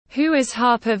Who is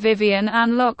Harper Vivienne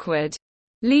Ann Lockwood?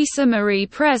 Lisa Marie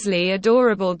Presley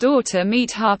adorable daughter.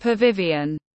 Meet Harper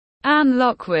Vivienne Ann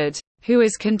Lockwood, who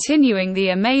is continuing the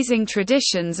amazing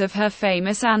traditions of her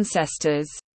famous ancestors.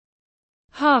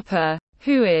 Harper,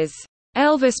 who is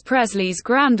Elvis Presley's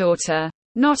granddaughter,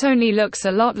 not only looks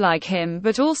a lot like him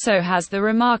but also has the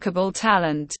remarkable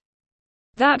talent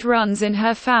that runs in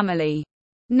her family.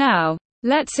 Now,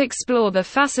 let's explore the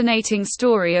fascinating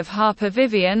story of Harper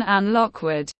Vivienne Ann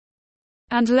Lockwood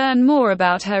and learn more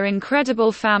about her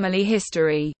incredible family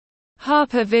history.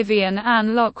 Harper Vivienne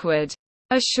Ann Lockwood.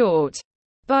 A short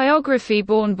biography.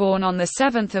 Born on the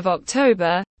 7th of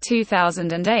October,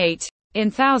 2008,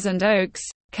 in Thousand Oaks,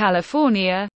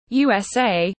 California,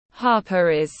 USA,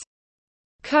 Harper is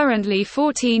currently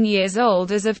 14 years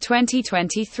old as of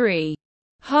 2023.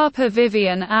 Harper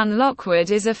Vivienne Ann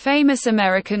Lockwood is a famous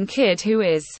American kid who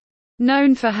is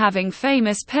known for having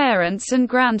famous parents and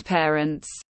grandparents.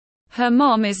 Her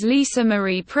mom is Lisa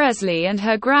Marie Presley and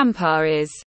her grandpa is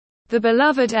the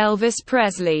beloved Elvis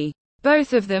Presley.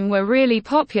 Both of them were really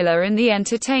popular in the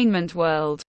entertainment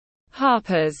world.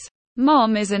 Harper's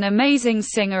mom is an amazing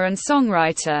singer and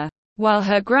songwriter, while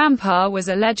her grandpa was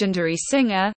a legendary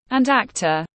singer and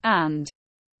actor, and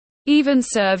even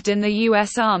served in the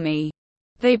U.S. Army.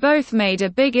 They both made a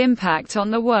big impact on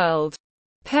the world.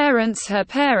 Parents. Her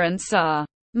parents are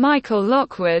Michael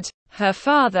Lockwood, her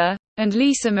father, and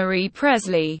Lisa Marie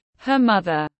Presley, her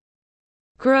mother.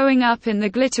 Growing up in the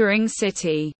glittering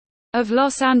city of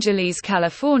Los Angeles,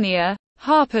 California,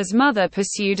 Harper's mother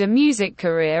pursued a music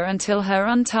career until her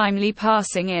untimely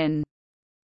passing in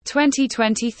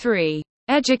 2023.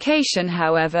 Education.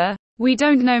 However, we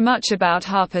don't know much about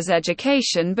Harper's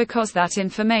education because that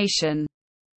information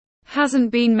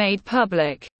hasn't been made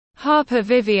public. Harper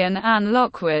Vivienne Ann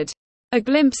Lockwood. A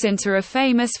glimpse into a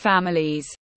famous family's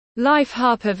life.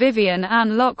 Harper Vivienne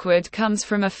Ann Lockwood comes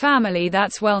from a family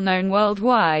that's well known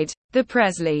worldwide, the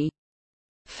Presley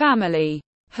family.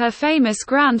 Her famous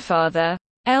grandfather,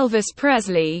 Elvis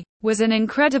Presley, was an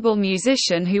incredible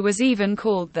musician who was even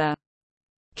called the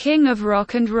King of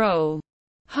Rock and Roll.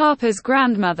 Harper's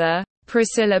grandmother,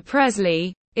 Priscilla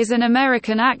Presley, is an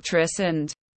American actress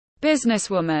and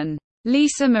businesswoman.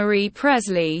 Lisa Marie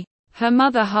Presley. Her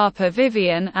mother Harper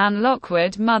Vivienne Ann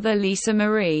Lockwood. Mother Lisa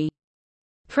Marie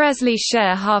Presley.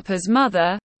 Share. Harper's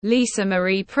mother, Lisa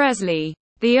Marie Presley,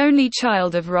 the only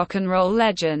child of rock and roll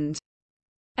legend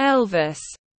Elvis.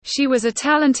 She was a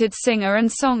talented singer and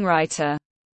songwriter.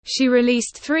 She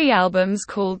released 3 albums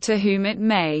called To Whom It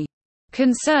May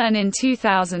Concern in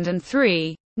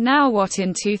 2003, Now What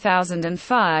in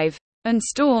 2005, and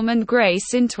Storm and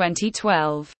Grace in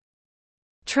 2012.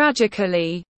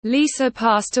 Tragically, Lisa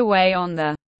passed away on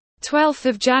the 12th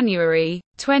of January,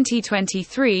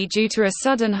 2023 due to a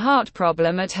sudden heart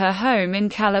problem at her home in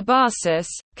Calabasas,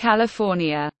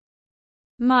 California.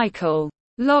 Michael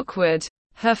Lockwood.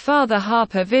 Her father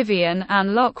Harper Vivienne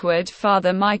Ann Lockwood.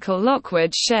 Father Michael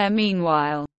Lockwood. Share.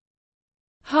 Meanwhile,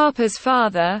 Harper's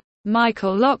father,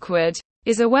 Michael Lockwood,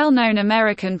 is a well-known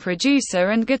American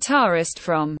producer and guitarist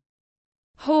from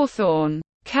Hawthorne,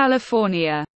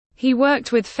 California. He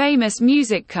worked with famous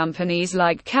music companies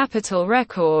like Capitol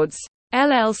Records,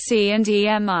 LLC and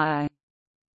EMI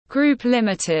Group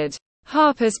Limited.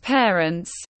 Harper's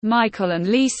parents, Michael and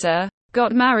Lisa,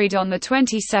 got married on the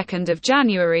 22nd of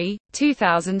January,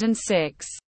 2006.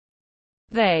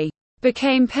 They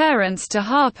became parents to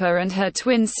Harper and her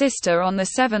twin sister on the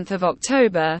 7th of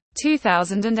October,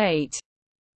 2008.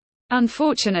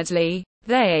 Unfortunately,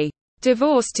 they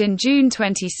divorced in June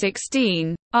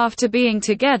 2016, after being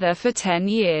together for 10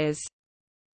 years.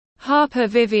 Harper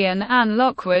Vivienne Ann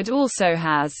Lockwood also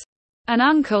has an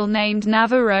uncle named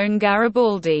Navarone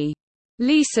Garibaldi.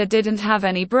 Lisa didn't have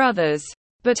any brothers,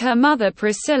 but her mother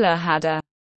Priscilla had a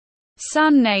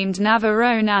son named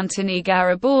Navarone Anthony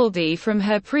Garibaldi from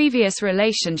her previous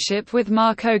relationship with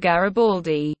Marco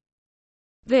Garibaldi.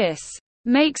 This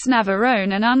makes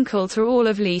Navarone an uncle to all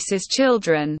of Lisa's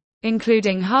children,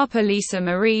 including Harper. Lisa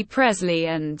Marie Presley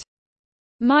and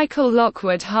Michael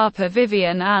Lockwood. Harper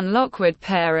Vivienne Ann Lockwood.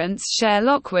 Parents Share.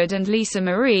 Lockwood and Lisa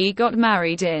Marie got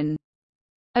married in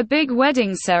a big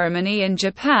wedding ceremony in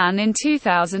Japan in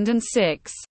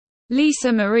 2006.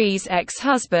 Lisa Marie's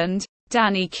ex-husband,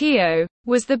 Danny Keough,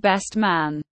 was the best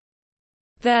man.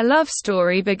 Their love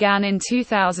story began in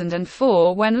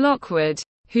 2004 when Lockwood,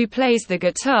 who plays the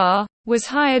guitar, was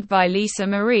hired by Lisa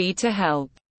Marie to help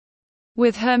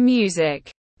with her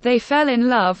music. They fell in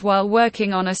love while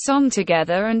working on a song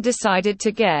together and decided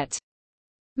to get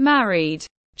married.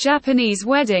 Japanese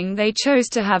wedding. They chose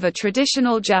to have a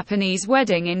traditional Japanese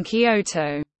wedding in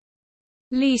Kyoto.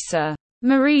 Lisa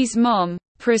Marie's mom,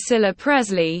 Priscilla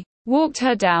Presley, walked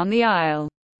her down the aisle.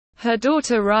 Her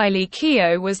daughter Riley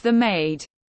Keough was the maid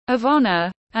of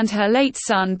honor, and her late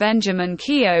son Benjamin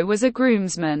Keough was a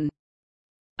groomsman.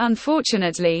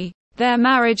 Unfortunately, their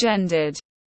marriage ended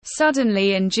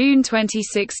suddenly in June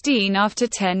 2016 after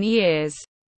 10 years.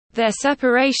 Their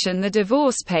separation, the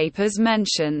divorce papers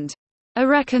mentioned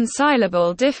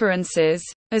irreconcilable differences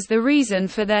as the reason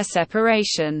for their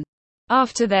separation.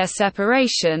 After their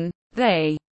separation,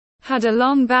 they had a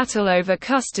long battle over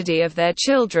custody of their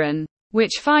children,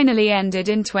 which finally ended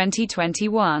in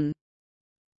 2021.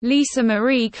 Lisa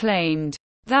Marie claimed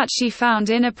that she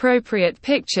found inappropriate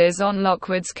pictures on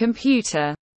Lockwood's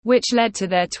computer, which led to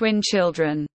their twin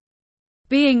children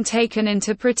being taken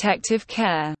into protective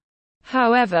care.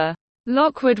 However,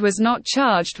 Lockwood was not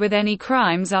charged with any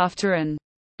crimes after an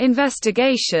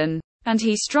investigation, and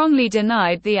he strongly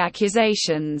denied the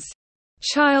accusations.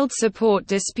 Child support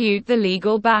dispute. The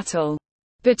legal battle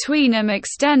between them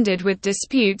extended with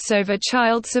disputes over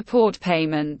child support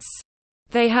payments.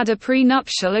 They had a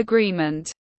prenuptial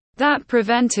agreement that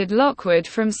prevented Lockwood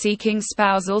from seeking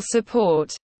spousal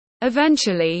support.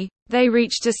 Eventually, they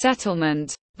reached a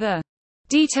settlement, the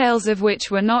details of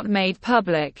which were not made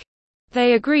public.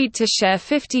 They agreed to share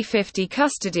 50-50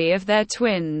 custody of their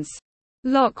twins.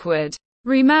 Lockwood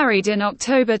remarried in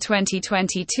October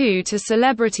 2022 to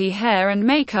celebrity hair and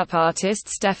makeup artist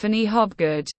Stephanie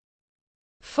Hobgood.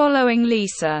 Following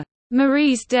Lisa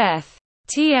Marie's death,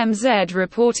 TMZ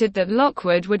reported that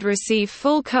Lockwood would receive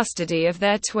full custody of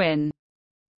their twin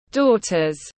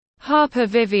daughters, Harper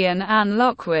Vivienne and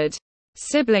Lockwood.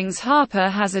 Siblings. Harper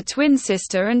has a twin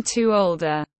sister and two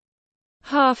older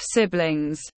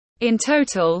half-siblings. In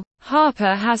total,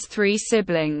 Harper has 3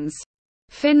 siblings: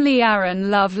 Finley Aaron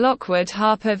Love Lockwood,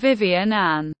 Harper Vivienne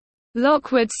Ann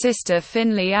Lockwood's sister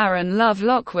Finley Aaron Love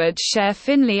Lockwood share.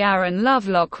 Finley Aaron Love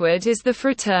Lockwood is the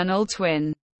fraternal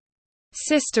twin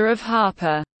sister of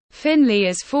Harper. Finley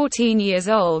is 14 years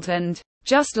old and,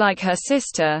 just like her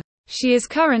sister, she is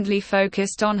currently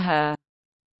focused on her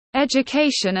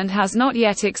education and has not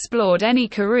yet explored any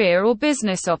career or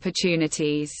business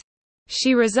opportunities.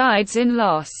 She resides in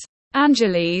Los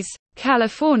Angeles,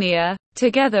 California,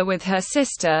 together with her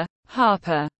sister,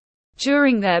 Harper.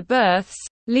 During their births,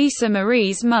 Lisa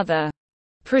Marie's mother,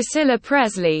 Priscilla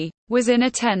Presley, was in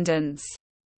attendance.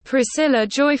 Priscilla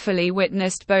joyfully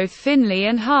witnessed both Finley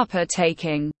and Harper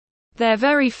taking their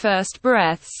very first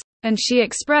breaths, and she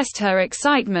expressed her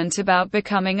excitement about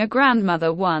becoming a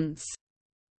grandmother once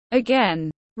again.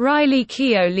 Riley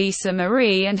Keough. Lisa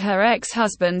Marie and her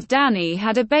ex-husband Danny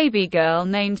had a baby girl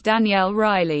named Danielle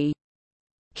Riley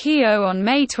Keough on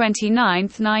May 29,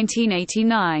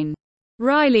 1989.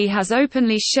 Riley has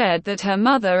openly shared that her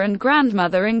mother and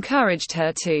grandmother encouraged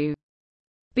her to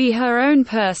be her own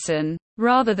person,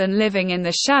 rather than living in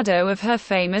the shadow of her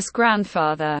famous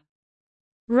grandfather.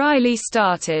 Riley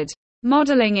started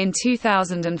modeling in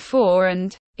 2004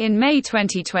 and, in May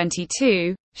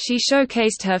 2022, she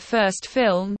showcased her first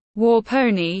film, War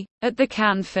Pony, at the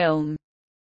Cannes Film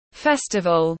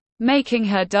Festival, making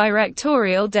her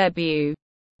directorial debut.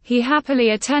 He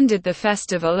happily attended the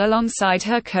festival alongside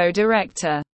her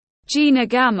co-director, Gina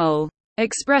Gamel,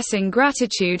 expressing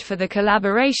gratitude for the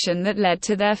collaboration that led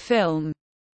to their film.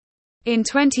 In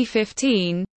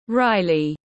 2015,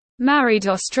 Riley married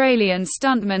Australian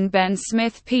stuntman Ben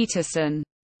Smith Peterson.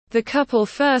 The couple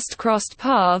first crossed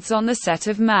paths on the set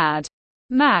of Mad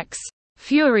Max: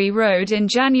 Fury Road in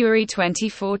January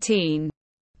 2014.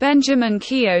 Benjamin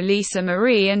Keough. Lisa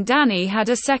Marie and Danny had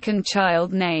a second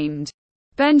child named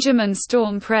Benjamin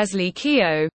Storm Presley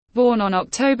Keough, born on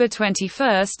October 21,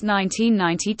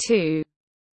 1992.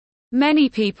 Many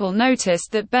people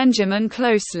noticed that Benjamin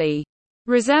closely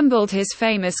resembled his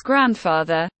famous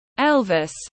grandfather,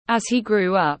 Elvis, as he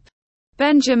grew up.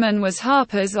 Benjamin was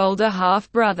Harper's older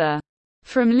half-brother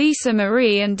from Lisa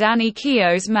Marie and Danny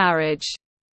Keough's marriage.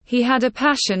 He had a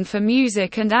passion for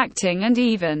music and acting and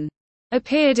even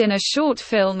appeared in a short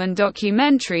film and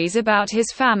documentaries about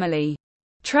his family.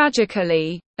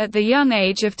 Tragically, at the young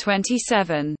age of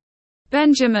 27,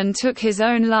 Benjamin took his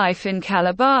own life in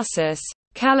Calabasas,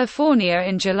 California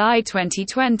in July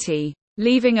 2020,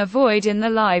 leaving a void in the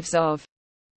lives of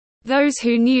those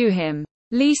who knew him.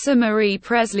 Lisa Marie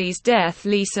Presley's death.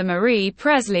 Lisa Marie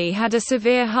Presley had a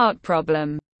severe heart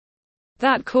problem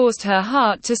that caused her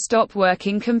heart to stop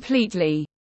working completely.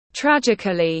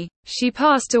 Tragically, she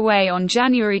passed away on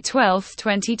January 12,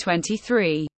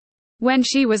 2023, when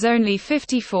she was only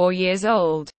 54 years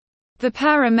old. The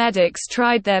paramedics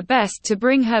tried their best to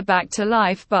bring her back to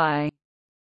life by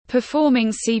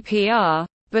performing CPR,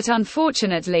 but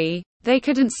unfortunately, they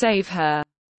couldn't save her.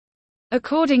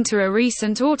 According to a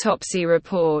recent autopsy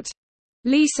report,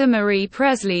 Lisa Marie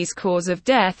Presley's cause of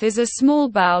death is a small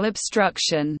bowel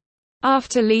obstruction.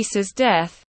 After Lisa's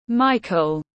death,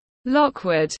 Michael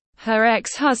Lockwood, her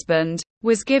ex-husband,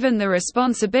 was given the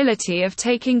responsibility of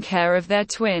taking care of their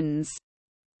twins.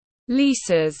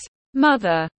 Lisa's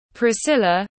mother,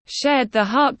 Priscilla, shared the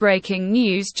heartbreaking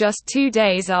news just 2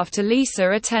 days after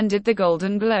Lisa attended the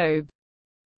Golden Globe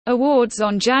Awards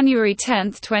on January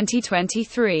 10,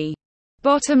 2023.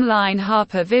 Bottom line: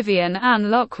 Harper Vivienne Ann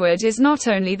Lockwood is not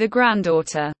only the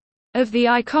granddaughter of the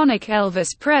iconic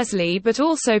Elvis Presley but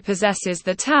also possesses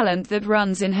the talent that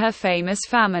runs in her famous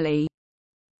family.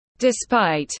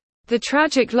 Despite the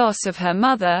tragic loss of her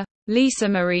mother, Lisa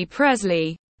Marie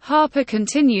Presley, Harper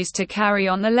continues to carry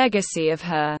on the legacy of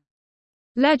her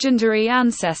legendary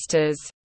ancestors.